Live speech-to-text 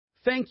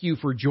Thank you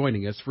for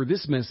joining us for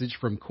this message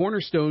from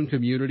Cornerstone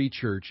Community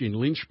Church in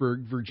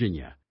Lynchburg,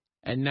 Virginia.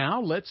 And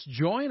now let's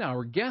join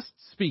our guest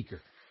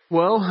speaker.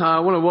 Well,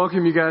 I want to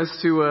welcome you guys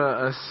to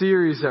a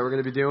series that we're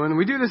going to be doing.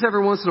 We do this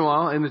every once in a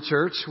while in the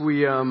church.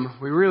 We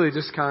really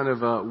just kind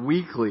of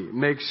weekly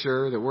make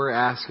sure that we're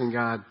asking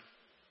God,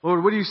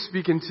 Lord, what are you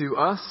speaking to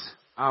us,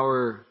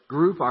 our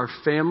group, our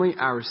family,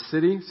 our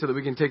city, so that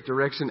we can take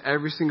direction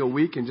every single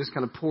week and just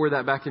kind of pour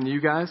that back into you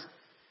guys.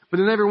 But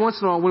then every once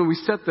in a while, when we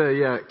set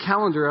the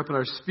calendar up in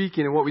our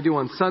speaking and what we do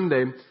on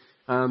Sunday,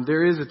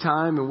 there is a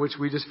time in which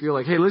we just feel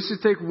like, hey, let's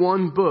just take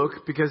one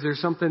book because there's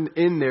something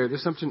in there.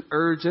 There's something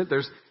urgent.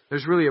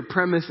 There's really a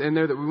premise in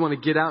there that we want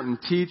to get out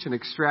and teach and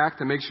extract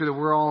and make sure that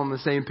we're all on the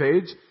same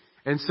page.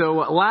 And so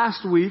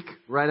last week,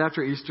 right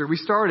after Easter, we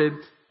started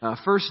 1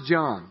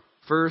 John.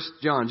 1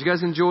 John. Did you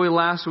guys enjoy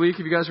last week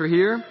if you guys were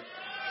here?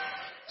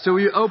 So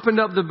we opened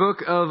up the book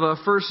of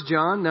 1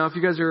 John. Now, if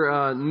you guys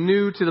are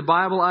new to the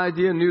Bible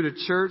idea, new to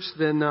church,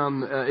 then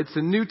it's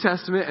the New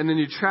Testament, and then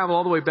you travel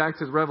all the way back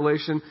to the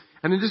Revelation,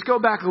 and then just go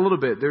back a little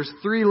bit. There's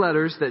 3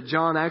 letters that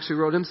John actually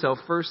wrote himself,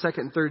 1st, 2nd,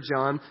 and 3rd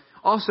John.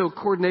 Also,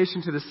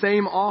 coordination to the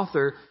same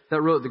author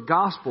that wrote the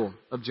Gospel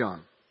of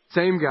John.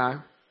 Same guy,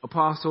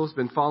 apostle, has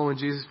been following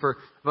Jesus for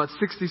about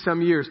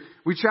 60-some years.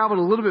 We traveled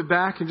a little bit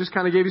back and just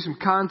kind of gave you some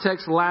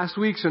context last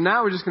week, so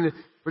now we're just going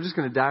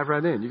to dive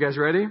right in. You guys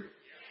ready?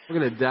 We're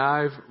going to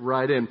dive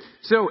right in.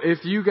 So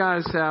if you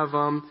guys have,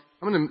 I'm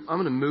going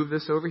to move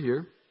this over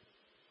here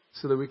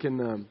so that we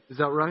can, is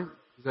that right?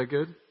 Is that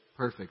good?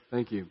 Perfect.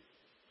 Thank you.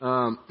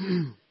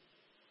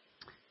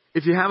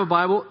 If you have a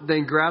Bible,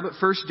 then grab it.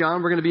 1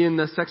 John, we're going to be in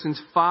the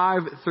sections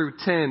 5 through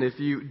 10. If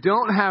you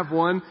don't have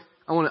one,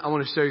 I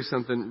want to show you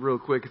something real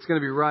quick. It's going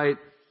to be right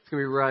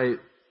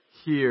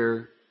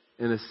here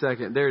in a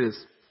second. There it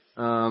is.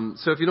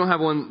 So if you don't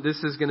have one,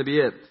 this is going to be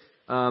it.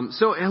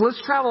 So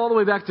let's travel all the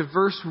way back to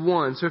verse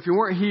 1. So if you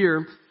weren't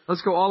here,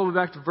 let's go all the way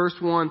back to verse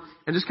 1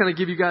 and just kind of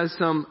give you guys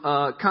some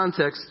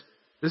context.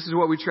 This is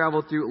what we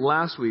traveled through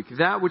last week.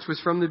 That which was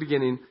from the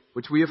beginning,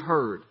 which we have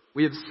heard,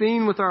 we have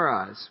seen with our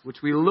eyes, which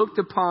we looked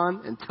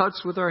upon and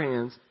touched with our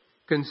hands,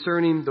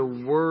 concerning the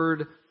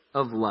word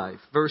of life.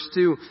 Verse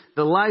 2,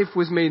 the life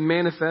was made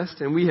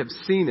manifest, and we have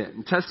seen it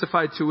and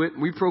testified to it,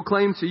 and we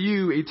proclaim to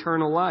you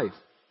eternal life,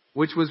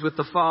 which was with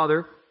the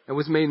Father, and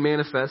was made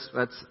manifest,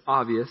 that's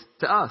obvious,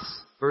 to us.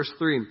 Verse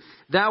 3,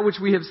 that which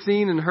we have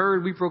seen and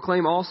heard we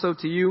proclaim also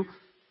to you,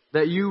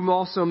 that you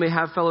also may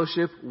have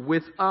fellowship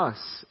with us.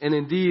 And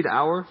indeed,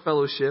 our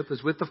fellowship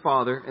is with the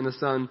Father and the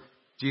Son,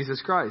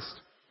 Jesus Christ.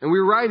 And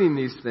we're writing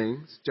these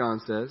things, John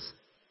says,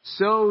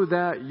 so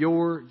that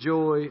your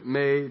joy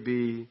may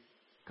be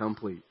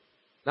complete.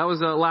 That was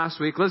last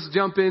week. Let's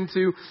jump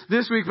into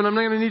this week, but I'm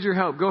not going to need your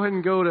help. Go ahead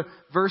and go to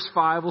verse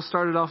 5. We'll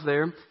start it off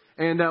there.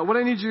 And what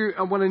I need you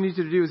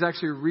to do is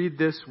actually read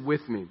this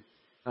with me.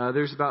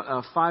 There's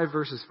about 5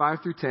 verses, 5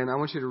 through 10. I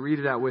want you to read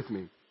it out with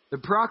me. The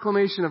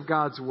proclamation of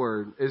God's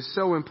word is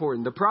so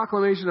important. The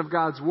proclamation of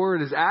God's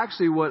word is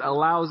actually what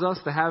allows us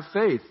to have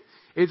faith.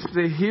 It's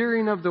the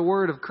hearing of the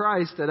word of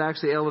Christ that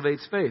actually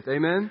elevates faith.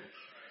 Amen?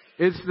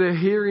 It's the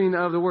hearing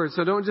of the word.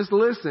 So don't just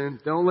listen.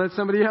 Don't let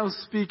somebody else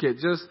speak it.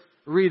 Just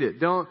read it.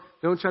 Don't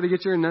try to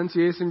get your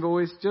enunciation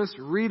voice. Just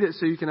read it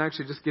so you can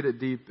actually just get it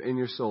deep in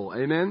your soul.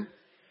 Amen?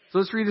 So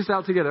let's read this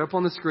out together up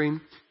on the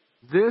screen.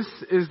 This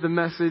is the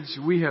message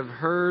we have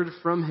heard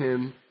from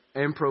him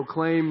and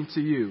proclaim to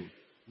you,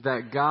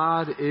 that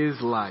God is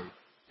light,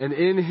 and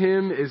in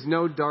him is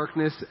no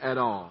darkness at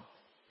all.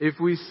 If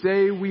we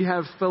say we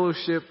have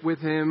fellowship with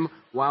him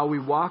while we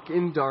walk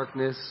in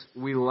darkness,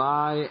 we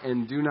lie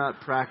and do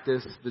not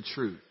practice the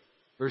truth.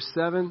 Verse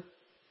 7,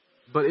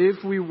 but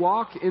if we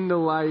walk in the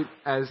light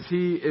as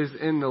he is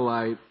in the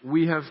light,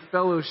 we have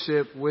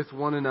fellowship with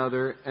one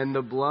another, and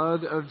the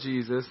blood of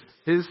Jesus,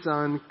 his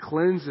Son,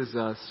 cleanses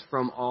us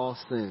from all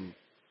sin.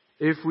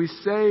 If we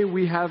say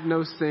we have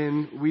no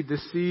sin, we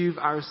deceive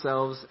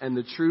ourselves, and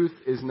the truth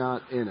is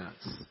not in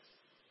us.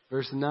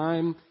 Verse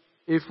 9,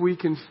 if we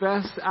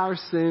confess our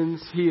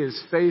sins, he is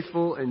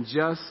faithful and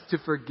just to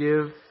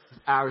forgive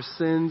our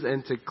sins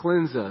and to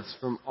cleanse us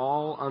from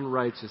all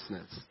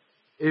unrighteousness.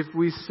 If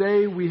we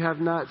say we have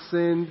not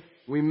sinned,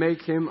 we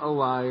make him a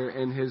liar,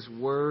 and his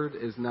word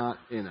is not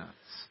in us.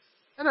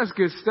 And that's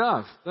good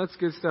stuff. That's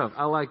good stuff.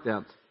 I like that.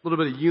 A little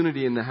bit of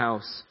unity in the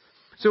house.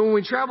 So when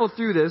we travel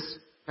through this,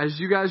 as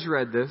you guys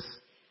read this,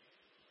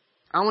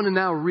 I want to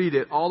now read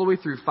it all the way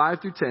through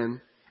 5 through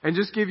 10 and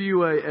just give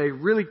you a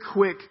really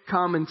quick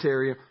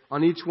commentary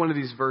on each one of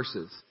these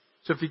verses.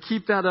 So if you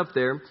keep that up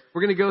there,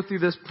 we're going to go through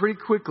this pretty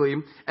quickly,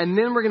 and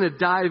then we're going to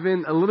dive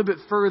in a little bit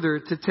further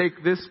to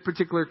take this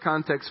particular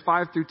context,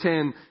 5 through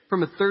 10,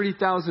 from a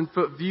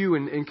 30,000-foot view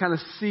and kind of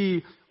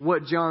see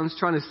what John's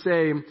trying to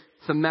say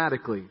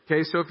thematically.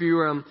 Okay, so if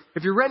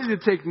you're ready to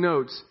take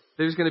notes,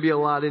 there's going to be a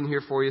lot in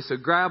here for you, so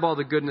grab all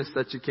the goodness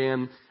that you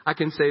can. I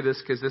can say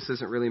this because this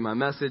isn't really my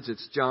message.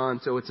 It's John,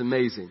 so it's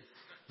amazing.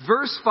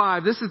 Verse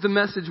 5, this is the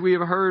message we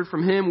have heard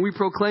from him. We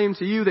proclaim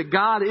to you that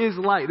God is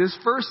light. This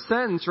first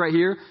sentence right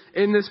here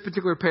in this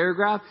particular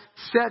paragraph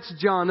sets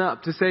John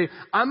up to say,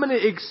 I'm going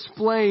to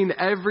explain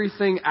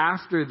everything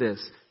after this.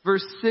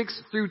 Verse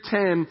 6 through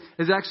 10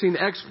 is actually an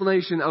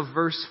explanation of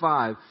verse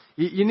 5.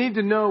 You need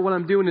to know what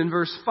I'm doing in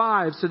verse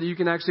 5 so that you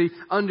can actually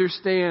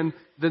understand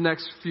the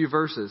next few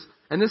verses.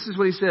 And this is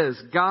what he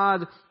says,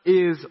 God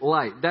is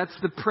light. That's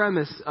the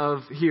premise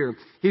of here.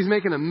 He's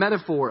making a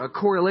metaphor, a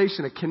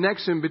correlation, a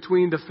connection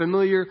between the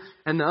familiar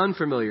and the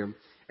unfamiliar.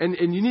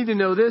 And you need to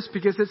know this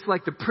because it's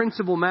like the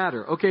principal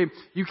matter. Okay,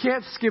 you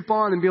can't skip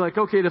on and be like,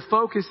 okay, the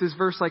focus is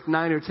verse like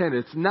 9 or 10.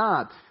 It's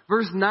not.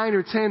 Verse 9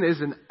 or 10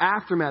 is an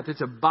aftermath. It's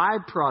a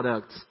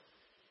byproduct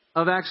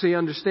of actually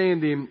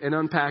understanding and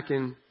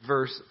unpacking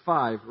verse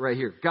 5 right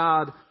here.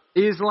 God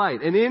is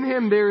light, and in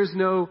him there is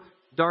no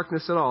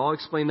darkness at all. I'll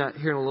explain that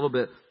here in a little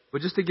bit.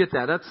 But just to get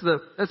that,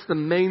 that's the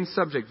main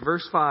subject,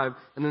 verse 5,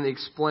 and then he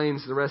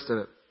explains the rest of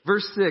it.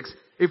 Verse 6,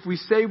 if we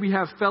say we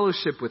have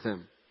fellowship with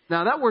him.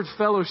 Now that word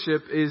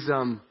fellowship is,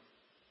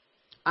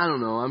 I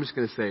don't know, I'm just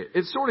going to say it.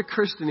 It's sort of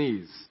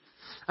Christianese.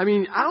 I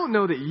mean, I don't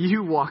know that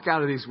you walk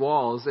out of these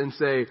walls and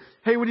say,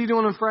 hey, what are you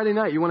doing on Friday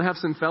night? You want to have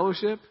some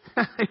fellowship?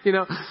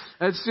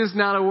 That's just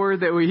not a word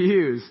that we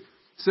use.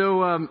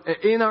 So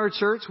in our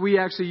church, we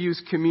actually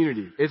use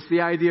community. It's the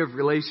idea of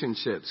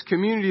relationships.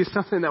 Community is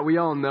something that we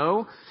all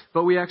know,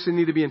 but we actually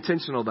need to be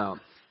intentional about.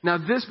 Now,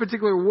 this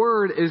particular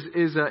word is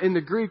in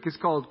the Greek is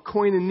called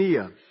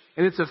koinonia.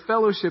 And it's a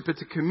fellowship,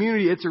 it's a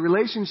community, it's a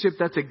relationship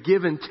that's a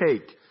give and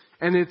take.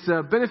 And it's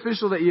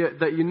beneficial that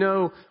you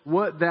know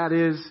what that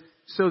is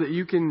so that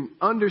you can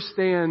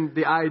understand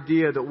the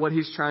idea that what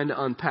he's trying to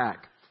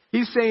unpack.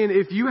 He's saying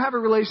if you have a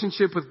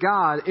relationship with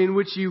God in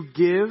which you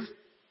give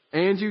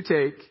and you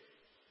take,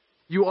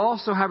 you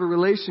also have a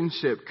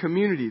relationship,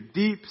 community,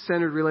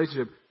 deep-centered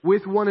relationship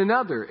with one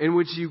another in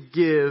which you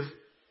give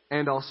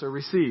and also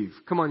receive.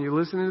 Come on, you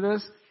listening to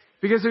this?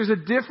 Because there's a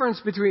difference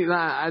between,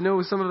 I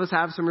know some of us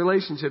have some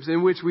relationships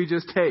in which we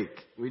just take.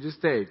 We just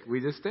take.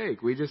 We just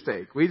take. We just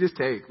take. We just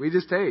take. We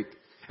just take.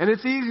 And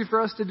it's easy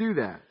for us to do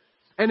that.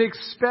 And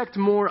expect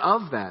more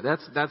of that.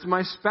 That's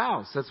my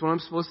spouse. That's what I'm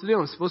supposed to do.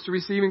 I'm supposed to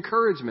receive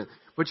encouragement.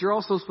 But you're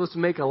also supposed to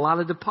make a lot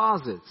of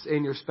deposits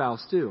in your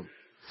spouse too.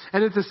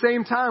 And at the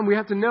same time, we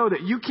have to know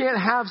that you can't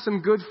have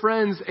some good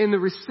friends in the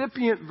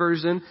recipient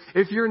version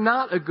if you're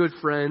not a good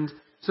friend,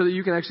 so that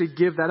you can actually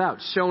give that out,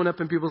 showing up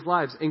in people's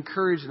lives,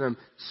 encouraging them,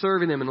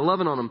 serving them, and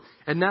loving on them.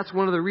 And that's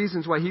one of the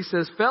reasons why he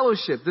says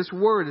fellowship. This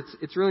word,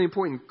 it's really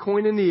important.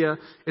 Koinonia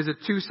is a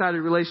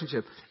two-sided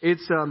relationship.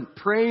 It's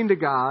praying to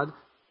God,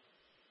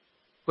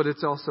 but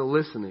it's also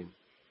listening.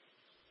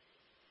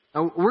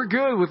 Now, we're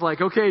good with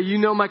like, okay, you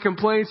know my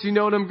complaints, you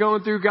know what I'm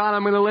going through, God,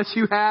 I'm going to let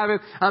you have it.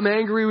 I'm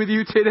angry with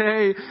you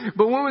today.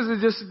 But when was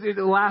it just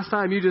the last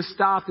time you just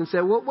stopped and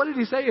said, well, what did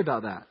he say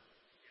about that?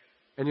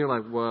 And you're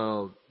like,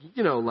 well,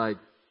 I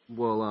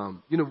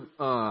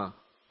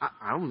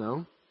don't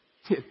know.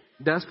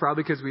 That's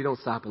probably because we don't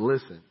stop and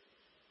listen.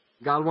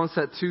 God wants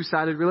that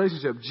two-sided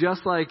relationship,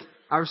 just like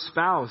our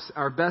spouse,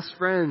 our best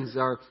friends,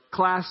 our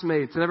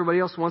classmates, and everybody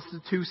else wants the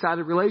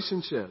two-sided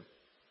relationship.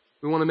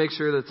 We want to make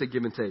sure that it's a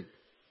give and take.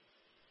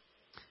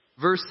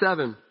 Verse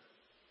 7,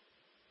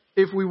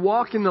 if we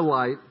walk in the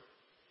light,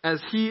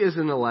 as he is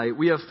in the light,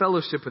 we have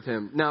fellowship with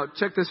him. Now,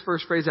 check this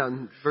first phrase out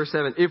in verse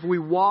 7. If we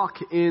walk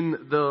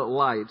in the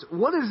light,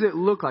 what does it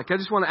look like? I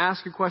just want to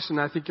ask a question.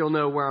 I think you'll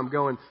know where I'm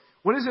going.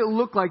 What does it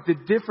look like, the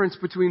difference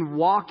between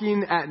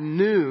walking at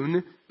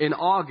noon in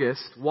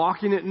August,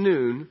 walking at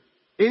noon,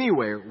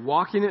 anywhere,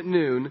 walking at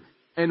noon,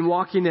 and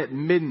walking at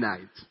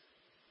midnight,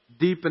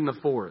 deep in the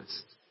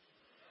forest?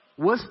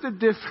 What's the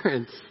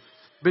difference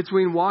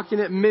between walking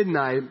at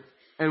midnight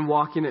and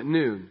walking at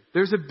noon?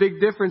 There's a big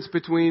difference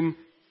between,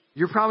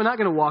 you're probably not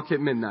going to walk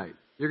at midnight.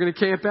 You're going to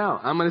camp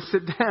out. I'm going to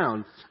sit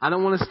down. I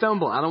don't want to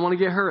stumble. I don't want to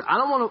get hurt. I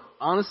don't want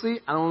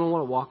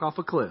to walk off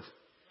a cliff.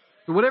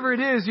 So whatever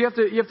it is, you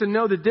have to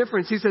know the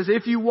difference. He says,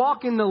 if you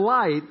walk in the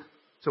light,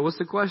 so what's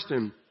the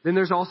question? Then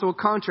there's also a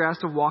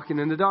contrast of walking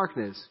in the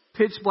darkness.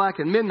 Pitch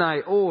black at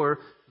midnight or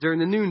during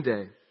the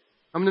noonday.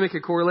 I'm going to make a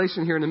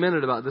correlation here in a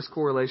minute about this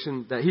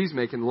correlation that he's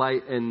making,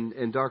 light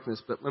and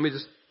darkness. But let me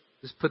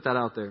just put that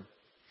out there.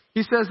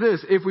 He says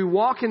this, if we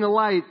walk in the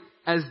light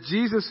as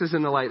Jesus is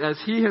in the light, as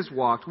he has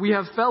walked, we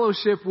have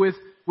fellowship with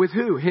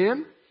who?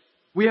 Him?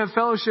 We have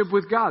fellowship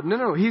with God.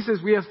 No. He says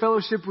we have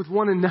fellowship with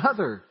one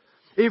another.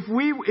 If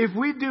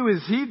we do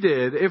as he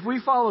did, if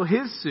we follow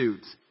his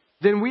suit,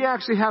 then we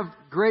actually have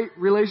great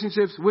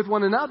relationships with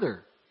one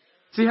another.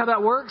 See how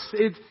that works?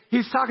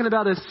 He's talking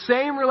about the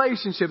same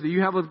relationship that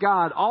you have with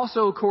God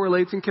also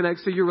correlates and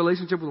connects to your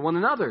relationship with one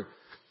another.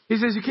 He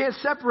says you can't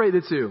separate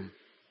the two.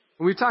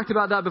 And we've talked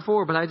about that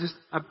before, but I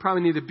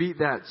probably need to beat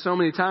that so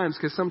many times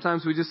because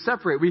sometimes we just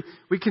separate.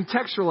 We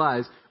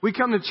contextualize. We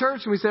come to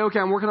church and we say, okay,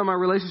 I'm working on my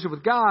relationship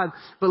with God,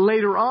 but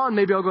later on,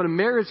 maybe I'll go to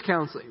marriage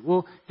counseling.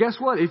 Well, guess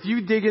what? If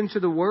you dig into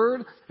the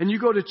Word and you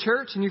go to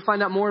church and you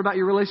find out more about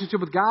your relationship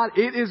with God,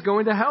 it is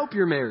going to help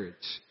your marriage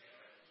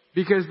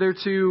because they're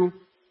two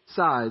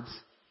sides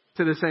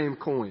to the same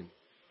coin.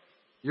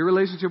 Your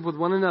relationship with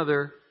one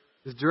another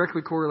is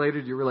directly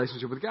correlated to your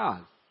relationship with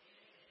God.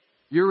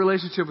 Your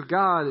relationship with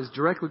God is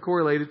directly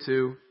correlated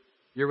to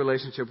your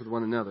relationship with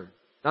one another.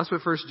 That's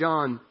what 1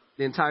 John,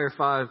 the entire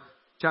 5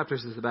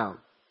 chapters, is about.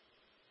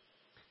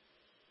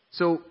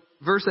 So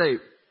verse 8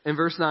 and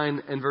verse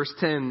 9 and verse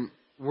 10,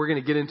 we're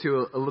going to get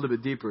into a little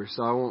bit deeper,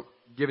 so I won't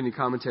give any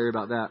commentary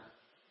about that.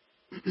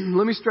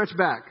 Let me stretch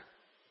back.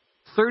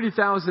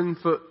 30,000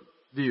 foot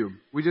view.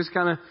 We just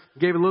kind of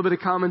gave a little bit of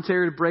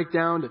commentary to break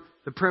down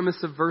the premise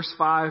of verse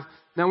 5.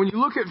 Now, when you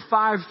look at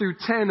 5 through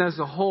 10 as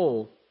a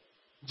whole,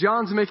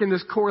 John's making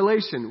this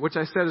correlation, which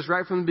I said is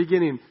right from the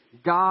beginning.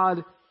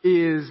 God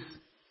is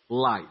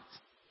light.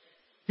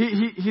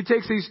 He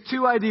takes these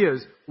two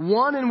ideas,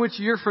 one in which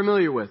you're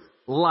familiar with,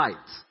 light.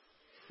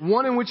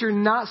 One in which you're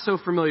not so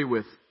familiar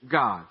with,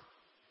 God.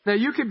 Now,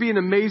 you could be an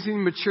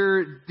amazing,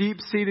 mature,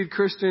 deep-seated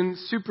Christian,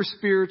 super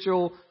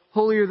spiritual,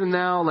 holier than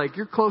thou, like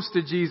you're close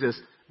to Jesus,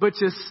 but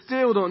you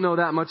still don't know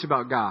that much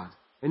about God.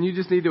 And you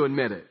just need to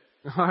admit it.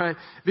 All right?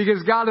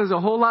 Because God is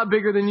a whole lot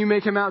bigger than you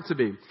make him out to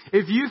be.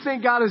 If you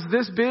think God is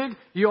this big,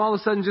 you all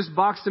of a sudden just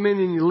boxed him in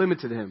and you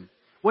limited him.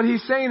 What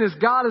he's saying is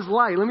God is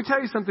light. Let me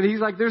tell you something. He's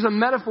like, there's a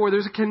metaphor,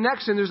 there's a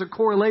connection, there's a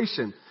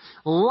correlation.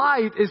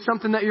 Light is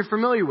something that you're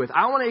familiar with.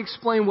 I want to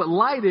explain what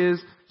light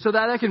is so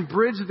that I can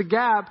bridge the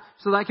gap,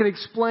 so that I can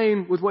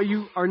explain with what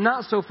you are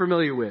not so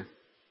familiar with.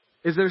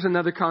 There's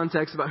another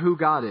context about who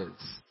God is.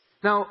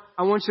 Now,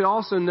 I want you to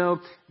also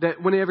know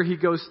that whenever he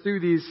goes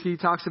through these, he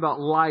talks about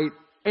light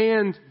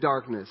and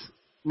darkness.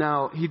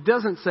 Now, he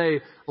doesn't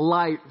say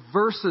light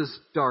versus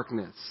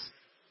darkness.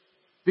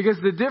 Because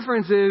the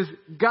difference is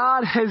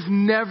God has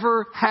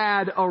never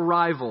had a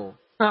rival.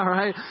 All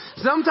right.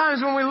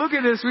 Sometimes when we look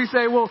at this, we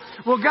say, well,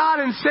 God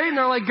and Satan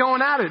are like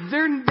going at it.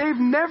 They've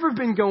never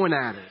been going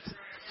at it.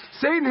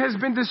 Satan has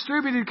been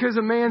distributed because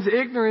of man's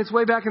ignorance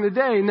way back in the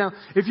day. Now,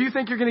 if you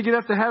think you're going to get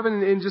up to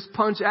heaven and just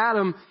punch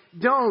Adam,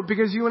 don't,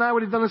 because you and I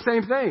would have done the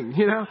same thing,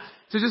 you know?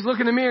 So just look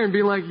in the mirror and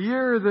be like,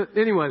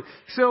 anyway.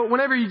 So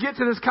whenever you get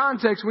to this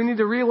context, we need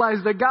to realize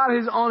that God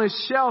is on a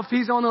shelf.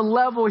 He's on a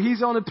level.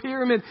 He's on a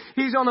pyramid.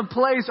 He's on a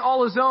place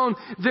all his own.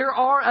 There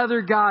are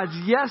other gods.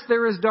 Yes,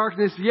 there is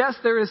darkness. Yes,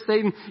 there is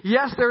Satan.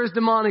 Yes, there is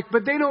demonic,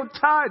 but they don't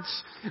touch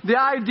the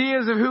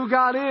ideas of who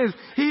God is.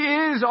 He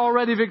is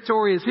already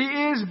victorious. He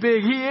is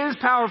big. He is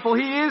powerful.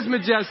 He is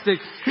majestic.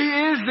 He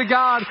is the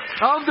God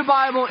of the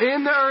Bible,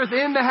 in the earth,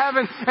 in the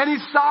heaven, and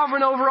he's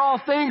sovereign over all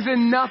things,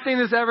 and nothing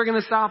is ever going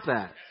to stop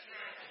that.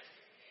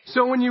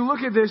 So when you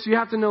look at this, you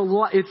have to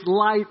know it's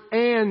light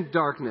and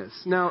darkness.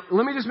 Now,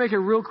 let me just make a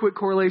real quick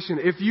correlation.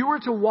 If you were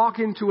to walk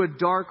into a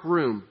dark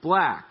room,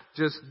 black,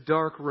 just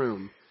dark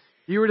room,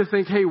 you were to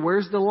think, hey,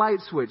 where's the light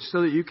switch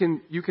so that you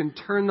can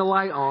turn the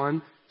light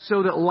on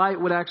so that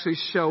light would actually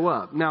show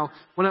up. Now,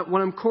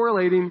 what I'm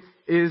correlating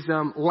is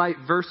light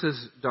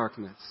versus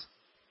darkness.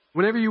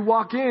 Whenever you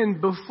walk in,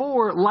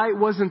 before, light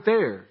wasn't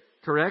there.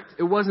 Correct?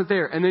 It wasn't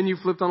there. And then you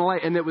flipped on a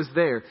light and it was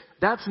there.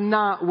 That's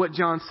not what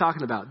John's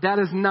talking about. That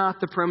is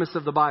not the premise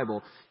of the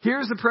Bible.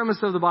 Here's the premise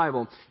of the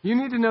Bible. You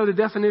need to know the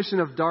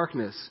definition of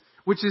darkness,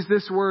 which is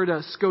this word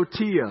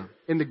skotia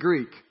in the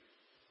Greek.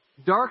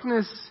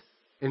 Darkness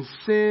and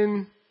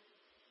sin,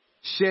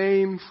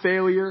 shame,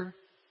 failure,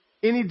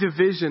 any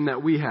division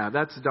that we have,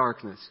 that's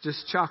darkness.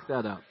 Just chalk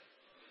that up.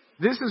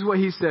 This is what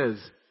he says.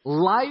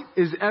 Light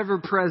is ever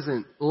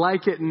present,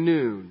 like at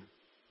noon.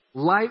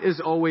 Light is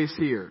always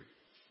here.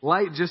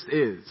 Light just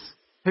is.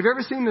 Have you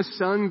ever seen the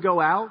sun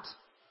go out?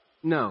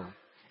 No.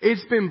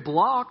 It's been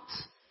blocked.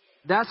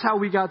 That's how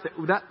we got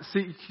that.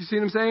 See, you see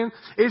what I'm saying?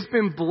 It's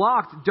been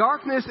blocked.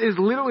 Darkness is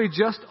literally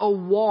just a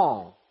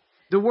wall.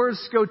 The word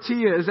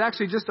skotia is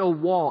actually just a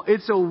wall.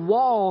 It's a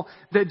wall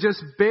that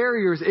just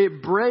barriers.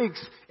 It breaks.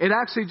 It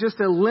actually just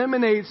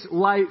eliminates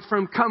light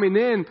from coming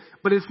in,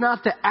 but it's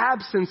not the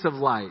absence of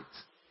light.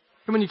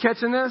 Come on, you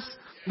catching this?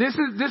 This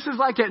is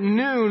like at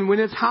noon when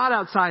it's hot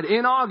outside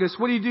in August.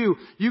 What do?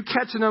 You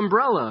catch an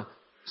umbrella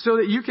so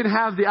that you can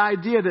have the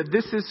idea that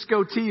this is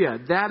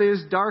skotia. That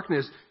is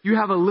darkness. You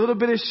have a little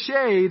bit of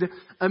shade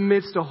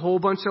amidst a whole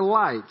bunch of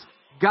light.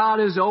 God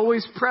is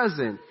always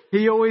present.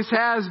 He always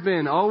has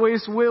been,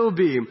 always will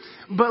be.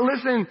 But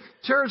listen,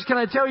 church, can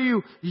I tell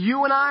you,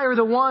 you and I are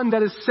the one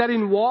that is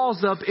setting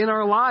walls up in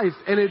our life,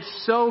 and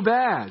it's so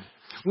bad.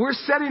 We're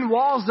setting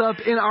walls up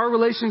in our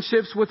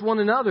relationships with one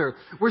another.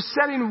 We're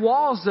setting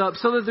walls up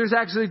so that there's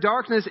actually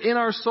darkness in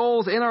our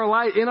souls, in our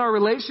light, in our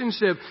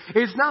relationship.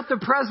 It's not the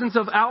presence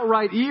of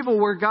outright evil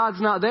where God's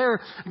not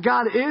there.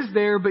 God is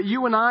there, but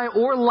you and I,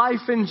 or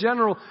life in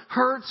general,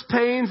 hurts,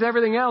 pains,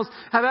 everything else,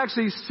 have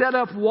actually set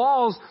up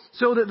walls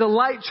so that the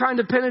light trying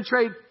to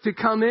penetrate to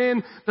come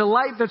in, the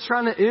light that's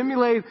trying to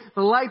emulate,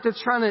 the light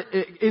that's trying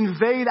to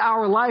invade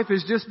our life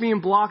is just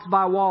being blocked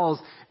by walls.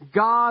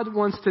 God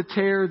wants to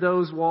tear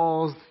those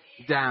walls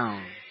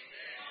down.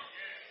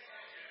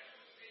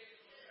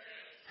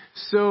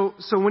 So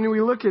when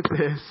we look at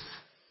this,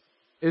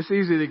 it's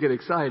easy to get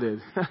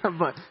excited.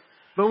 but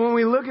when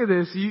we look at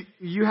this,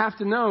 you have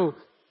to know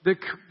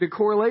the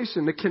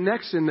correlation, the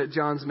connection that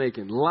John's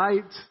making.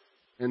 Light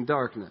and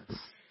darkness.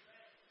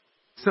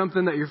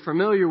 something that you're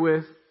familiar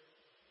with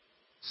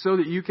so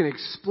that you can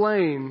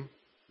explain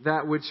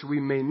that which we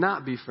may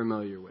not be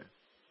familiar with.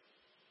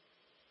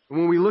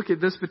 When we look at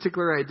this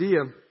particular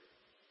idea,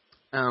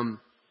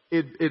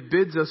 it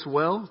bids us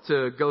well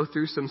to go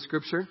through some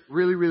scripture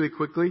really, really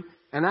quickly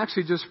and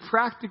actually just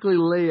practically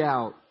lay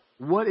out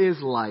what is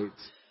light.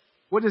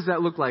 What does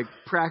that look like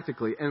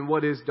practically, and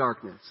what is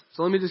darkness?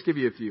 So let me just give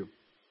you a few.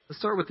 Let's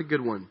start with the good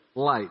one,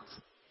 light.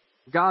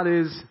 God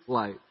is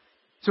light.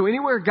 So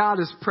anywhere God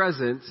is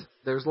present,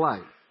 there's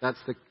light. That's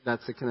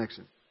the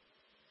connection.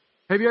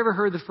 Have you ever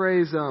heard the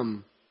phrase,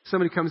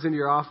 somebody comes into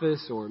your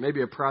office or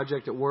maybe a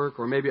project at work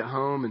or maybe at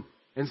home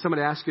and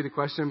somebody asks you the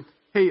question,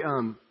 hey,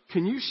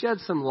 can you shed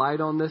some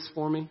light on this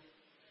for me?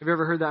 Have you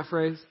ever heard that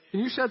phrase? Can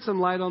you shed some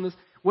light on this?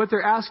 What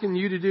they're asking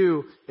you to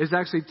do is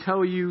actually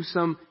tell you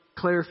some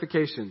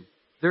clarification.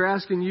 They're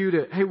asking you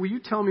to, hey, will you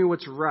tell me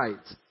what's right?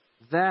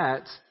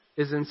 That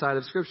is inside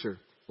of Scripture.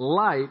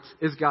 Light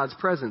is God's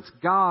presence.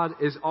 God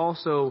is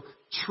also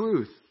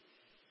truth.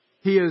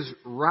 He is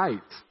right.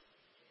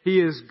 He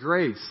is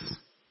grace.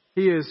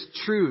 He is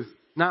truth.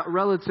 Not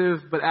relative,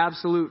 but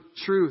absolute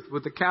truth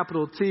with a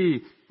capital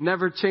T.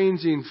 Never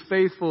changing,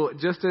 faithful,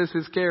 just as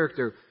His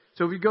character.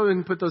 So if you go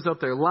and put those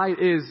up there, light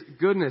is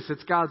goodness.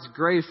 It's God's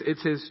grace.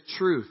 It's His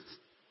truth.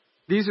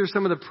 These are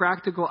some of the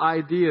practical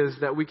ideas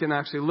that we can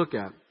actually look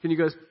at. Can you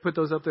guys put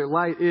those up there?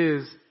 Light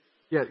is,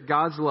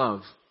 God's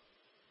love.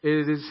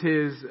 It is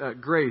His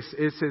grace.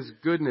 It's His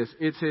goodness.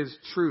 It's His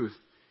truth.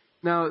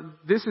 Now,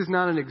 this is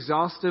not an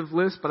exhaustive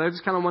list, but I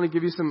just kind of want to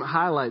give you some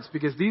highlights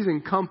because these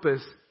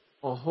encompass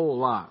a whole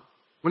lot.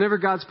 Whenever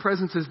God's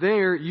presence is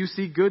there, you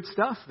see good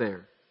stuff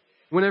there.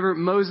 Whenever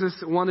Moses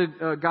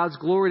wanted God's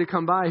glory to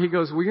come by, he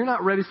goes, well, you're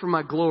not ready for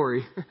my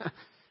glory,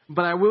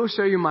 but I will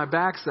show you my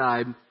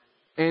backside.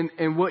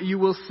 And what you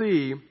will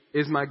see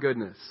is my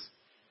goodness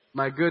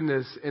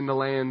in the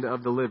land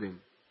of the living.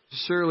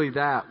 Surely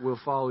that will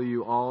follow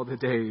you all the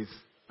days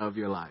of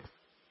your life.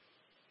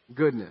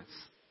 Goodness,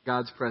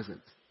 God's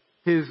presence.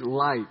 His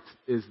light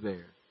is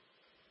there.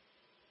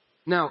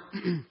 Now,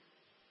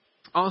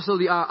 also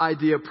the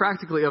idea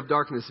practically of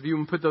darkness. If you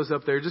can put those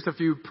up there, just a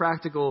few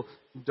practical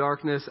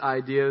darkness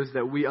ideas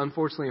that we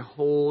unfortunately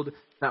hold.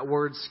 That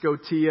word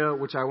scotia,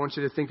 which I want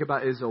you to think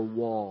about, is a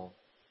wall.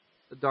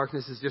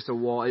 Darkness is just a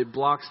wall. It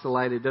blocks the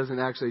light. It doesn't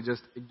actually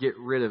just get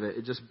rid of it.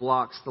 It just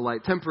blocks the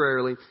light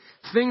temporarily.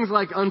 Things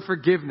like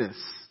unforgiveness.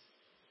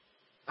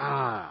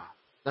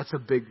 That's a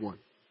big one.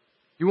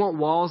 You want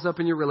walls up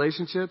in your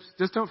relationships?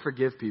 Just don't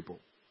forgive people.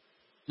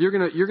 You're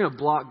gonna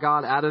block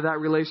God out of that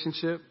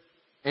relationship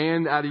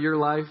and out of your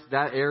life,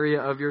 that area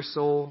of your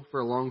soul, for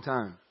a long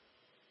time.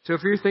 So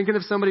if you're thinking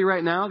of somebody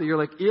right now that you're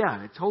like, yeah,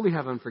 I totally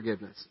have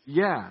unforgiveness.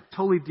 Yeah,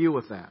 totally deal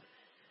with that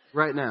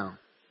right now.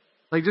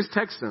 Like, just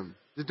text them.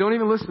 Just don't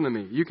even listen to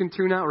me. You can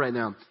tune out right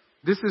now.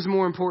 This is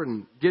more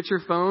important. Get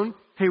your phone.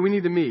 Hey, we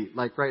need to meet,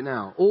 like right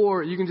now.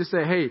 Or you can just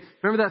say, hey,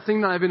 remember that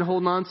thing that I've been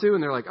holding on to?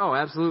 And they're like, oh,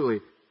 absolutely.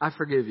 I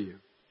forgive you.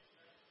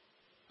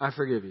 I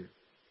forgive you.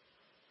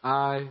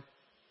 I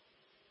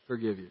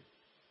forgive you.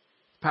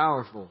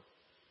 Powerful.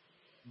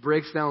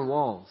 Breaks down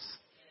walls.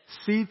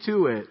 See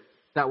to it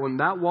that when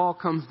that wall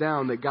comes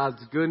down, that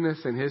God's goodness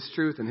and His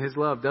truth and His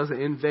love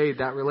doesn't invade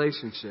that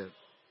relationship.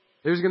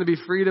 There's going to be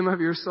freedom of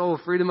your soul,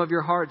 freedom of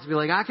your heart to be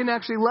like, I can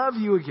actually love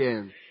you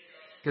again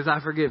because I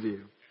forgive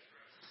you.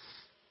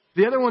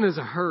 The other one is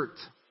a hurt.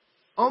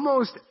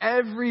 Almost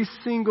every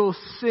single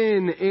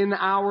sin in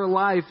our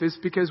life is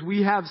because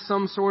we have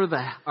some sort of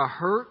a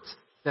hurt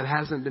that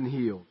hasn't been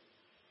healed.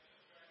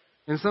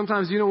 And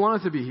sometimes you don't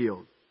want it to be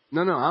healed.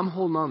 No, I'm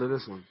holding on to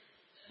this one.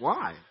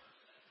 Why?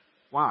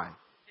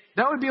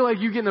 That would be like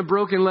you getting a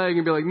broken leg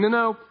and be like,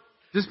 no,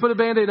 just put a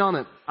Band-Aid on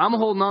it. I'm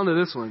holding on to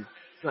this one.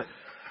 But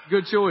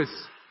good choice.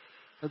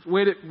 That's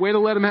way to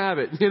let him have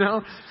it, you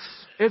know?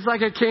 It's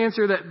like a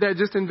cancer that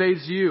just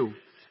invades you.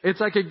 It's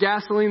like a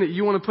gasoline that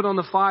you want to put on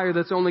the fire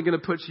that's only going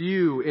to put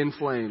you in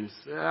flames.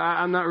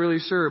 I'm not really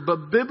sure.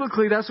 But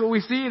biblically, that's what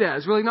we see it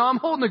as. We're like, no, I'm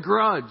holding a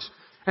grudge.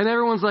 And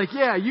everyone's like,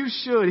 yeah, you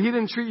should. He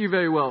didn't treat you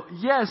very well.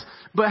 Yes,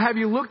 but have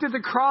you looked at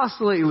the cross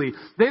lately?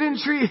 They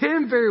didn't treat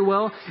Him very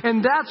well,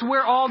 and that's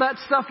where all that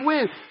stuff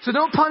went. So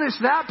don't punish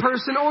that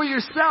person or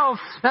yourself.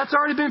 That's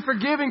already been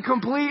forgiven,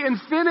 complete, and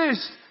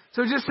finished.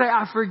 So just say,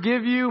 I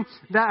forgive you.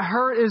 That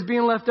hurt is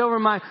being left over.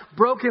 My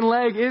broken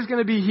leg is going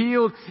to be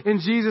healed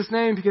in Jesus'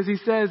 name because He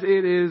says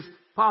it is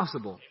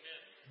possible.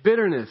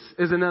 Bitterness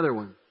is another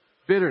one.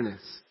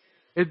 Bitterness.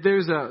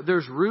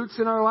 There's roots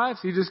in our lives.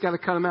 You just got to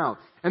cut them out.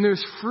 And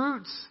there's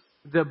fruits,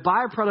 the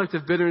byproduct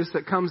of bitterness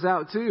that comes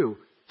out too.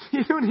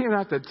 You don't even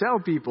have to tell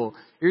people.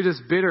 You're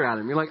just bitter at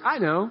them. You're like, I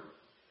know.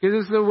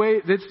 Because it's the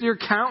way, it's your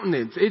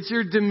countenance. It's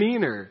your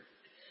demeanor.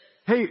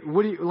 Hey,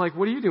 what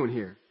are you doing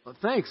here? Well,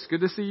 thanks.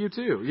 Good to see you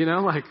too. You know,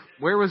 like,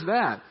 where was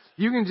that?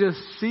 You can just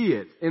see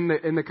it in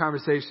the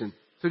conversation.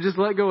 So just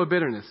let go of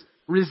bitterness.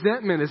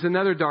 Resentment is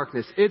another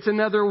darkness. It's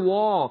another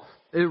wall.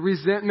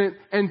 Resentment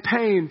and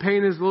pain.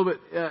 Pain is a little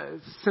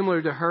bit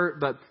similar to hurt,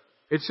 but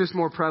it's just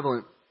more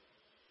prevalent.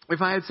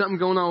 If I had something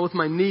going on with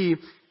my knee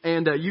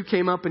and you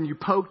came up and you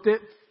poked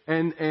it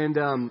And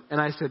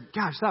I said,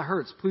 gosh, that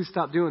hurts. Please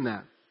stop doing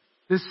that.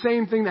 The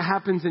same thing that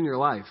happens in your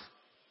life.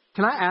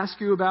 Can I ask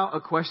you about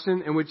a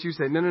question in which you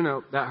say,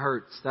 no, that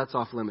hurts. That's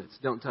off limits.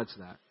 Don't touch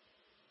that.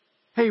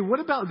 Hey, what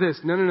about this?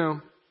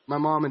 No. My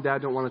mom and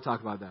dad don't want to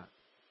talk about that.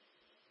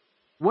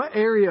 What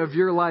area of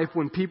your life,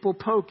 when people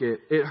poke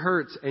it, it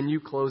hurts and you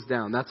close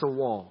down? That's a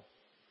wall.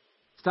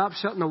 Stop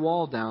shutting the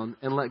wall down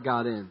and let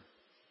God in.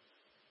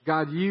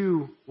 God,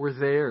 you were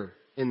there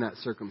in that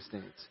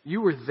circumstance.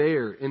 You were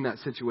there in that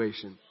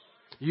situation.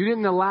 You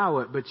didn't allow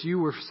it, but you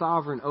were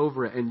sovereign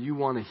over it and you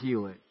want to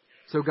heal it.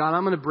 So God,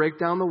 I'm going to break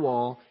down the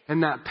wall,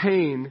 and that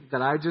pain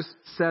that I just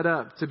set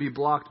up to be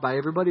blocked by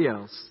everybody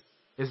else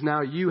is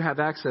now you have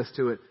access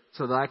to it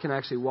so that I can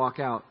actually walk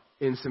out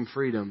in some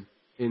freedom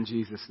in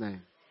Jesus'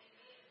 name.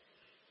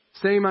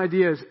 Same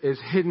idea as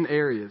hidden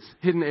areas.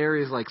 Hidden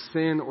areas like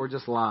sin or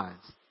just lies.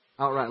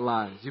 Outright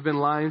lies. You've been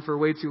lying for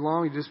way too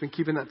long. You've just been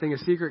keeping that thing a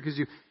secret because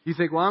you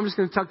think, well, I'm just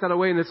going to tuck that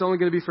away and it's only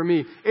going to be for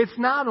me. It's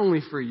not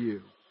only for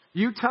you.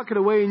 You tuck it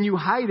away and you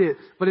hide it,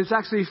 but it's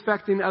actually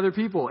affecting other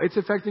people. It's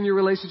affecting your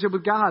relationship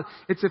with God.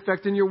 It's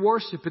affecting your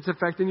worship. It's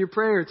affecting your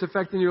prayer. It's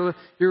affecting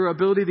your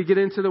ability to get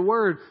into the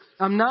Word.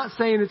 I'm not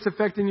saying it's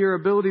affecting your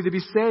ability to be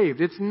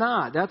saved. It's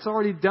not. That's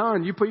already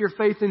done. You put your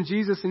faith in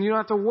Jesus and you don't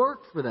have to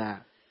work for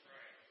that.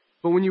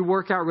 But when you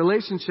work out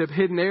relationship,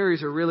 hidden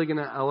areas are really going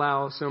to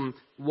allow some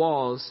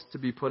walls to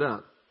be put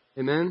up.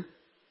 Amen?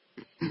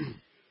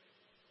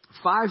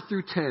 5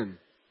 through 10.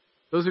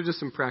 Those are just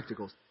some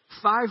practicals.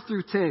 5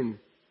 through 10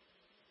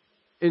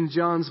 in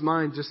John's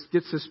mind just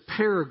gets this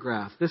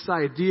paragraph, this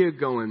idea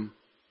going.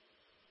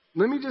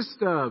 Let me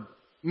just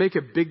make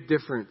a big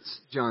difference,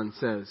 John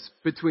says,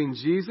 between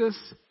Jesus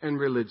and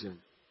religion.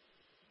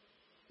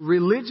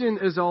 Religion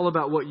is all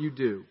about what you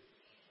do.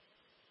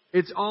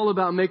 It's all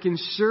about making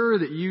sure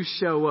that you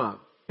show up.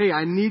 Hey,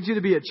 I need you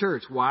to be at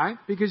church. Why?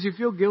 Because you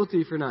feel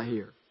guilty if you're not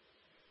here.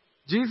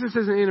 Jesus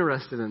isn't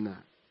interested in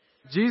that.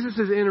 Jesus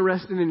is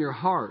interested in your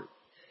heart.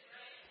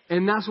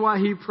 And that's why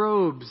he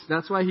probes.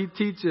 That's why he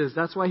teaches.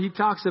 That's why he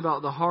talks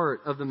about the heart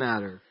of the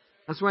matter.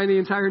 That's why the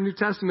entire New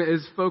Testament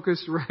is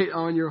focused right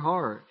on your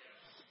heart.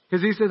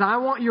 Because he says, I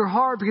want your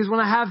heart because when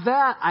I have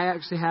that, I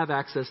actually have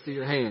access to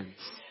your hands.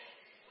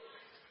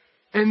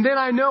 And then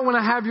I know when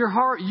I have your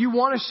heart, you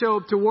want to show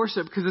up to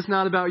worship because it's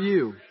not about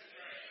you.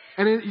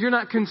 And you're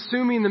not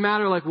consuming the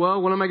matter like,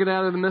 well, what am I going to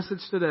add to the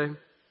message today?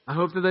 I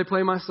hope that they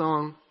play my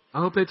song. I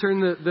hope they turn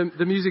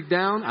the music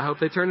down. I hope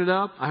they turn it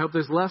up. I hope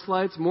there's less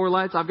lights, more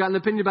lights. I've got an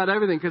opinion about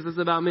everything because it's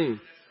about me.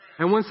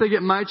 And once they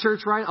get my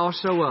church right, I'll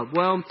show up.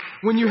 Well,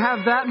 when you have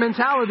that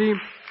mentality,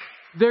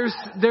 there's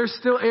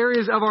still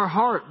areas of our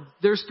heart.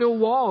 There's still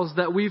walls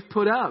that we've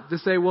put up to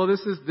say, well, this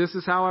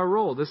is how I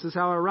roll. This is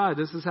how I ride.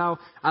 This is how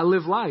I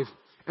live life.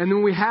 And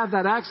then we have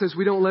that access.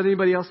 We don't let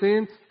anybody else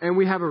in. And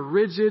we have a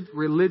rigid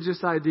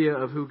religious idea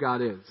of who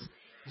God is.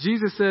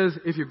 Jesus says,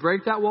 if you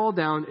break that wall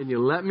down and you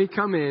let me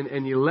come in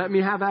and you let me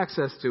have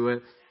access to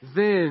it,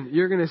 then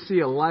you're going to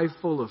see a life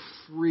full of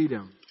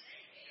freedom.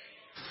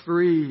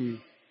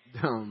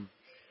 Freedom.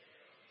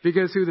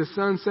 Because who the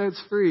Son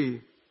sets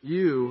free,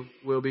 you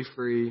will be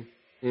free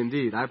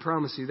indeed. I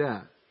promise you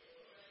that.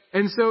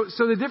 And so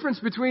the difference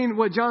between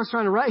what John's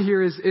trying to write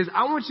here is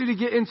I want you to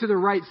get into the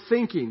right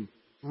thinking.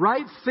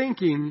 Right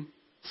thinking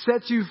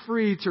sets you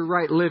free to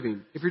right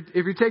living. If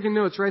you're taking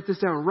notes, write this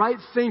down. Right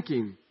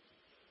thinking.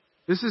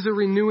 This is a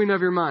renewing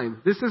of your mind.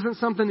 This isn't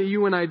something that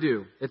you and I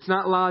do. It's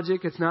not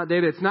logic. It's not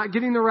data. It's not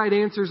getting the right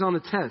answers on the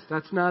test.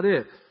 That's not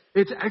it.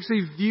 It's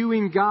actually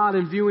viewing God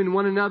and viewing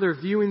one another,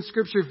 viewing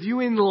Scripture,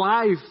 viewing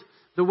life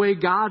the way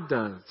God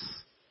does.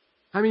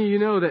 How many of you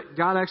know that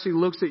God actually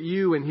looks at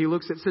you and He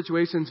looks at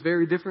situations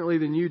very differently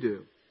than you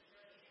do?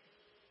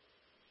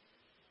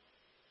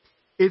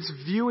 It's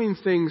viewing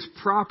things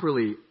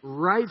properly.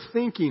 Right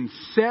thinking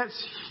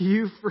sets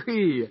you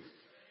free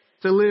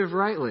to live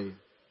rightly.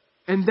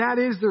 And that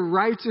is the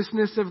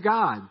righteousness of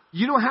God.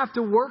 You don't have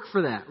to work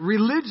for that.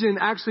 Religion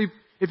actually,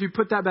 if you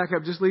put that back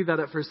up, just leave that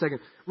up for a second.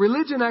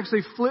 Religion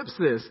actually flips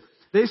this.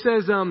 They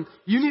says,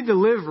 you need to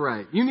live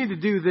right. You need to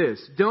do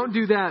this. Don't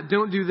do that.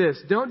 Don't do this.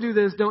 Don't do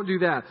this. Don't do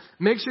that.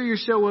 Make sure you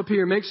show up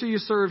here. Make sure you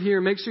serve here.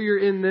 Make sure you're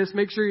in this.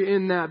 Make sure you're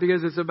in that.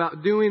 Because it's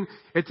about doing.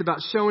 It's about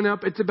showing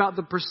up. It's about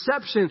the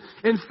perception.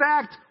 In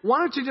fact, why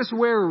don't you just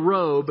wear a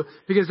robe?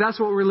 Because that's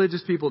what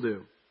religious people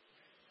do.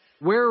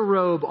 Wear a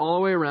robe all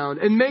the way around.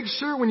 And make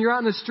sure when you're out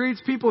in the streets,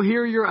 people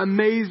hear your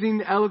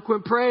amazing,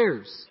 eloquent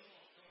prayers.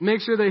 Make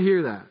sure they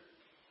hear that.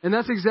 And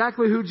that's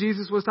exactly who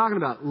Jesus was talking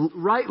about.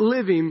 Right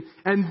living.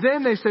 And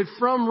then they said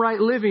from right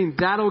living,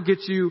 that'll get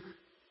you,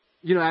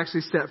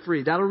 actually set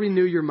free. That'll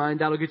renew your mind.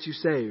 That'll get you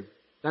saved.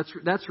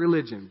 That's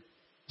religion.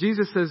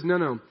 Jesus says,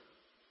 no.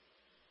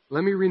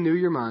 Let me renew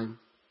your mind.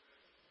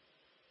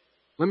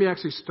 Let me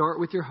actually start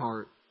with your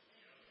heart.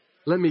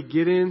 Let me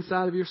get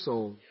inside of your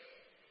soul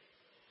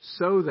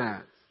so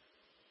that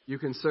you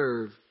can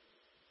serve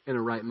in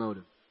a right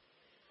motive.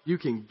 You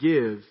can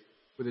give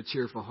with a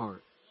cheerful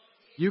heart.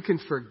 You can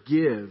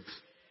forgive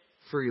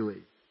freely.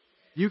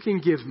 You can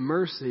give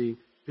mercy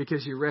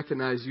because you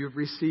recognize you've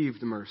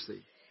received mercy.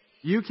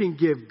 You can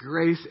give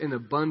grace in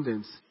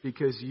abundance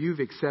because you've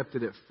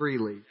accepted it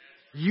freely.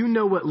 You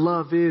know what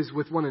love is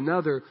with one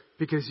another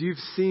because you've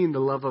seen the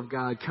love of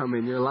God come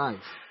in your life.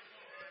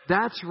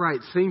 That's right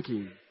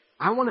thinking.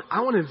 I want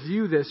to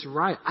view this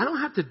right. You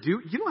don't have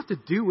to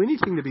do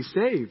anything to be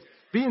saved.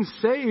 Being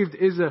saved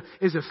is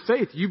a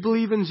faith. You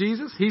believe in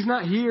Jesus. He's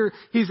not here.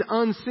 He's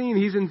unseen.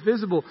 He's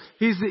invisible.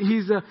 He's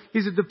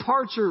a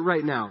departure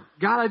right now.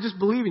 God, I just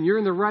believe in you. You're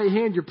in the right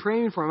hand. You're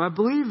praying for him. I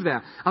believe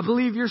that. I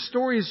believe your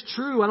story is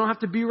true. I don't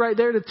have to be right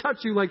there to touch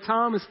you like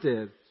Thomas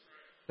did.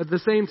 At the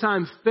same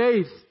time,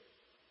 faith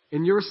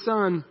in your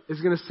Son is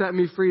going to set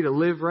me free to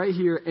live right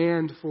here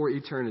and for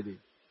eternity.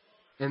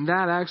 And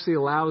that actually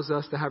allows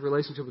us to have a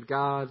relationship with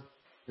God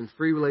and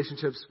free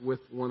relationships with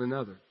one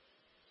another.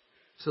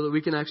 So that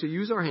we can actually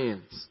use our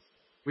hands.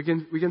 We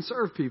can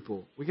serve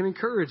people. We can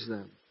encourage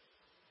them.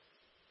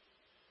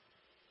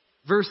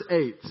 Verse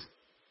 8.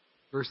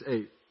 Verse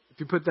 8. If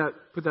you put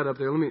that up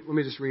there, let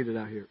me just read it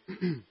out here.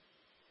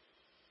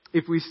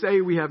 If we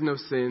say we have no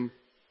sin,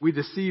 we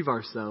deceive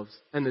ourselves,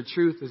 and the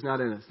truth is not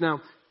in us.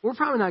 Now, we're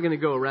probably not going to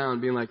go around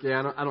being like,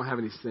 yeah, I don't have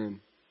any sin.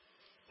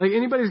 Like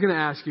anybody's going to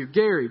ask you,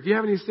 Gary, do you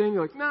have any sin?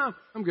 You're like, no,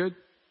 I'm good.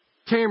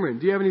 Cameron,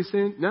 do you have any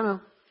sin?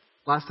 No.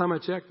 Last time I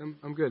checked,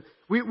 I'm good.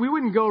 We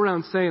wouldn't go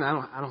around saying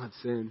I don't have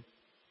sin.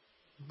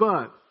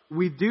 But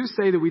we do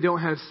say that we don't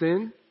have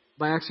sin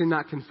by actually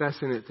not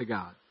confessing it to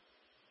God.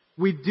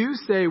 We do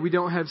say we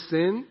don't have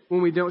sin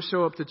when we don't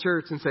show up to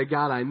church and say,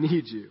 God, I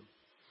need you.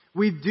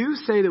 We do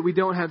say that we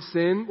don't have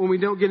sin when we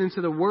don't get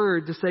into the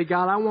Word to say,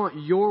 God, I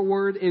want your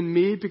word in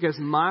me because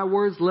my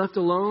words left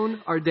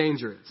alone are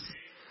dangerous.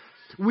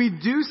 We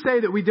do say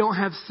that we don't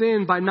have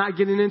sin by not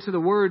getting into the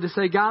Word to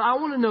say, God, I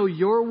want to know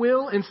your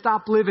will and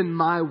stop living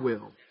my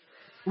will.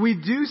 We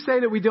do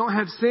say that we don't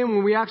have sin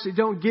when we actually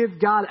don't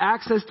give God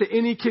access to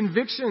any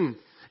conviction.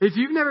 If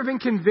you've never been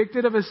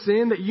convicted of a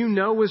sin that you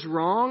know was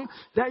wrong,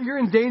 that you're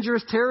in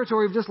dangerous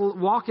territory of just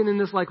walking in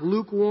this like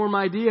lukewarm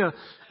idea.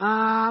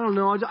 I don't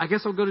know. I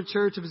guess I'll go to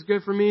church if it's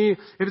good for me. If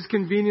it's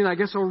convenient, I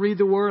guess I'll read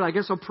the Word. I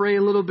guess I'll pray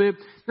a little bit.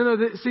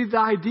 See, the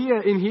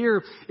idea in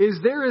here is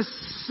there is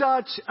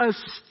such a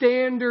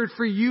standard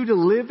for you to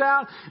live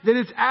out that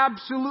it's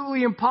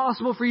absolutely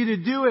impossible for you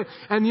to do it.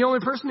 And the only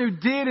person who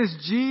did is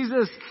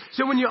Jesus.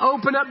 So when you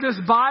open up this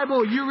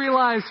Bible, you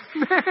realize,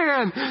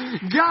 man,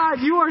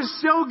 God, you are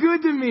so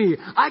good to me.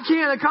 I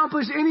can't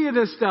accomplish any of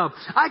this stuff.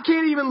 I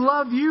can't even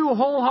love you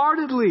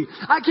wholeheartedly.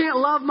 I can't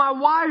love my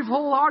wife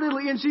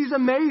wholeheartedly, and she's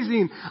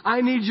amazing.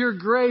 I need your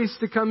grace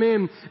to come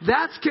in.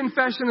 That's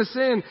confession of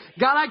sin.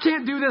 God, I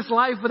can't do this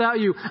life without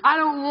you. I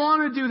don't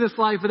want to do this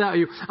life without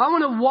you. I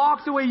want to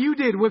walk the way you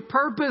did, with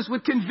purpose,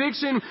 with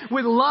conviction,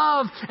 with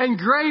love and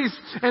grace,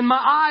 and my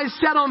eyes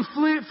set on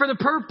flint for the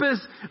purpose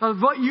of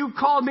what you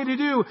called me to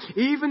do.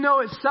 Even though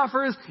it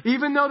suffers,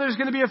 even though there's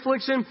going to be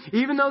affliction,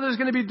 even though there's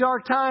going to be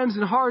dark times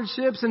and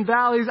hardships and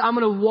valleys, I'm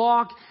going to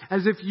walk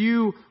as if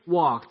you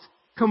walked.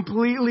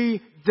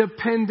 Completely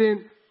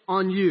dependent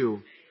on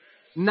you.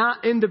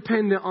 Not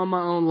independent on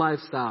my own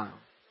lifestyle.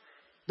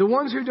 The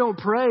ones who don't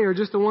pray are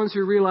just the ones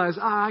who realize,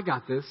 I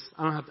got this.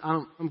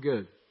 I'm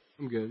good.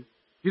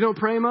 You don't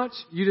pray much,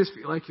 you just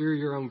feel like you're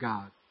your own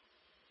God.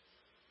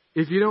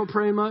 If you don't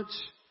pray much,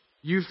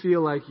 you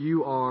feel like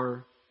you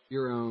are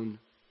your own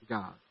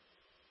God.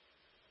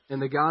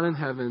 And the God in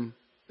heaven,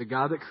 the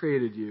God that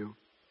created you,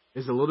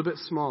 is a little bit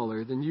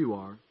smaller than you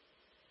are.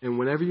 And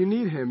whenever you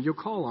need him, you'll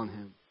call on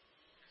him.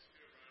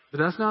 But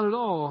that's not at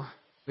all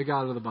the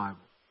God of the Bible.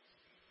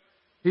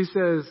 He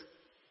says,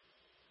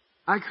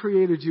 I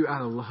created you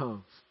out of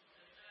love.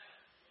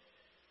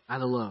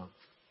 Out of love.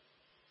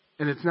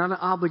 And it's not an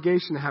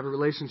obligation to have a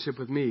relationship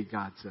with me,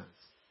 God says.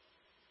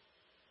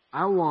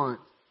 I want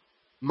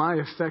my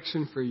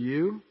affection for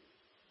you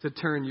to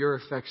turn your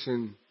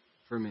affection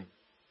for me.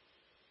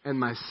 And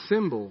my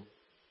symbol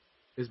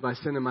is by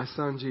sending my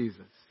son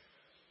Jesus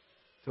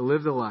to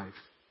live the life,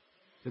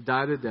 to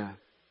die to death,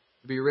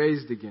 to be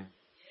raised again,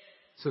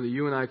 so that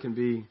you and I can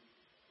be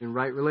in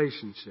right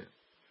relationship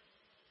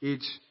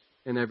each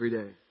and every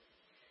day.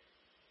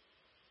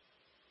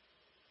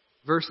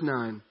 Verse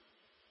 9.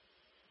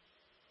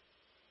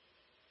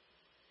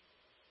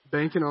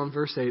 Banking on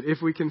verse 8.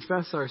 If we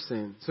confess our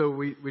sin. So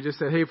we just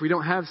said, hey, if we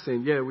don't have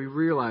sin, we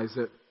realize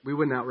that we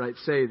wouldn't outright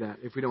say that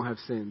if we don't have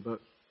sin.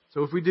 But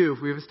so if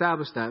we've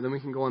established that, then we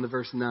can go on to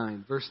verse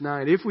 9. Verse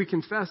 9. If we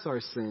confess our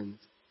sins,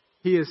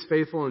 he is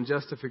faithful and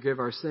just to forgive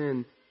our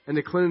sin and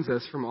to cleanse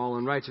us from all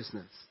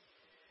unrighteousness.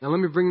 Now let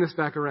me bring this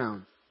back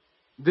around.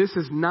 This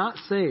is not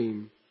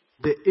saying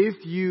that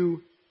if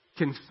you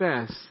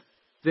confess,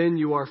 then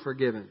you are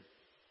forgiven.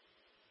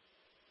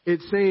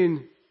 It's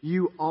saying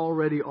you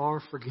already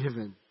are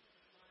forgiven.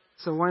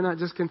 So why not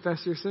just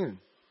confess your sin?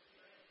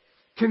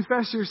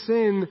 Confess your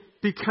sin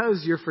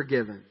because you're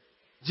forgiven.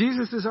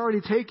 Jesus has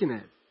already taken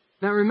it.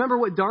 Now remember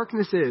what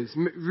darkness is.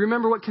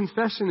 Remember what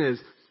confession is.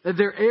 That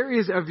there are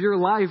areas of your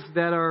life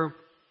that are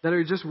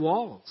just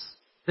walls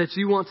that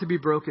you want to be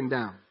broken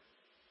down.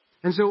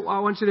 And so I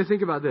want you to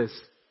think about this.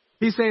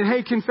 He's saying,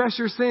 hey, confess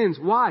your sins.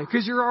 Why?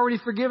 Because you're already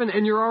forgiven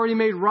and you're already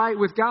made right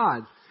with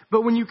God.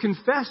 But when you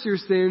confess your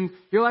sin,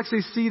 you'll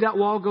actually see that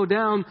wall go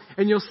down,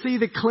 and you'll see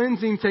the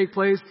cleansing take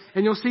place,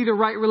 and you'll see the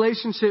right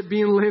relationship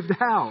being lived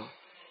out.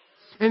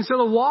 And so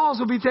the walls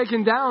will be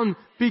taken down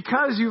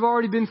because you've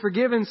already been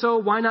forgiven. So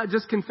why not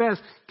just confess?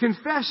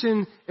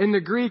 Confession in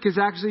the Greek is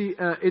actually,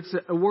 it's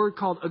a word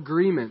called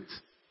agreement.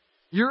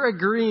 You're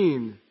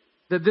agreeing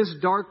that this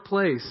dark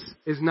place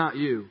is not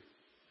you.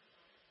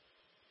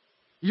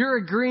 You're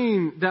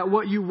agreeing that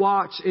what you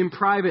watch in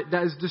private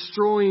that is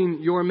destroying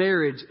your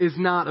marriage is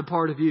not a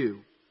part of you.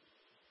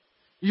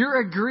 You're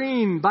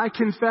agreeing by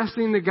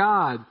confessing to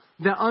God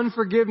that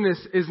unforgiveness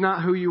is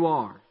not who you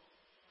are.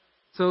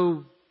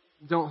 So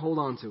don't hold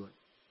on to it.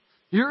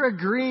 You're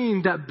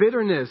agreeing that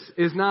bitterness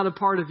is not a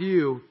part of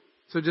you,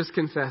 so just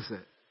confess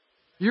it.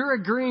 You're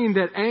agreeing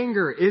that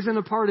anger isn't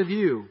a part of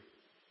you,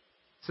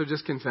 so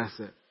just confess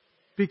it.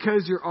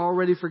 Because you're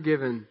already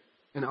forgiven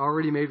and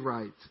already made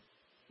right,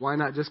 why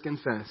not just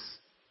confess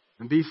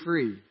and be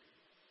free?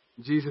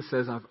 Jesus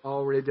says, I've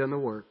already done the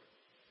work.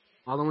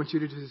 All I want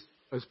you to do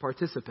is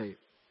participate.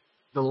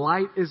 The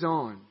light is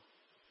on.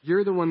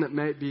 You're the one that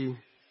might be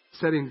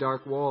setting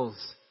dark walls.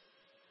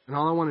 And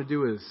all I want to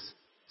do is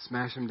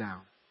smash them down.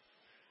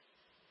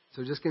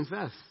 So just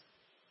confess.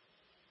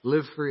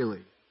 Live freely.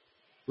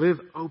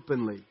 Live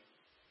openly.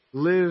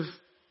 Live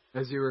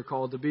as you were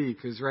called to be.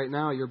 Because right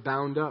now you're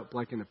bound up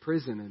like in a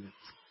prison and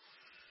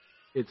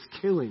it's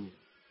killing you.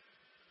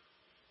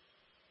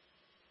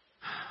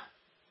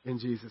 In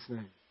Jesus'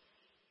 name.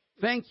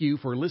 Thank you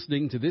for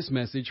listening to this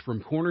message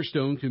from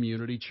Cornerstone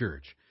Community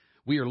Church.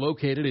 We are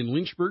located in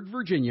Lynchburg,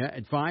 Virginia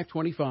at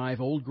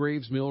 525 Old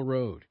Graves Mill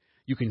Road.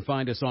 You can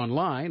find us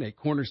online at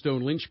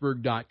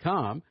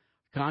cornerstonelynchburg.com,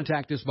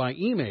 contact us by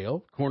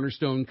email,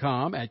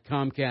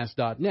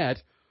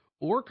 cornerstonecom@comcast.net,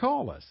 or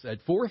call us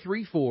at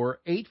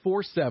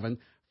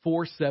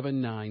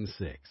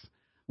 434-847-4796.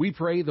 We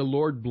pray the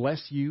Lord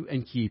bless you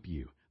and keep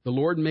you. The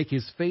Lord make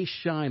His face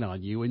shine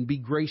on you and be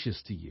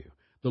gracious to you.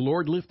 The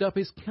Lord lift up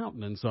His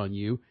countenance on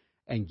you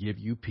and give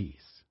you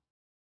peace.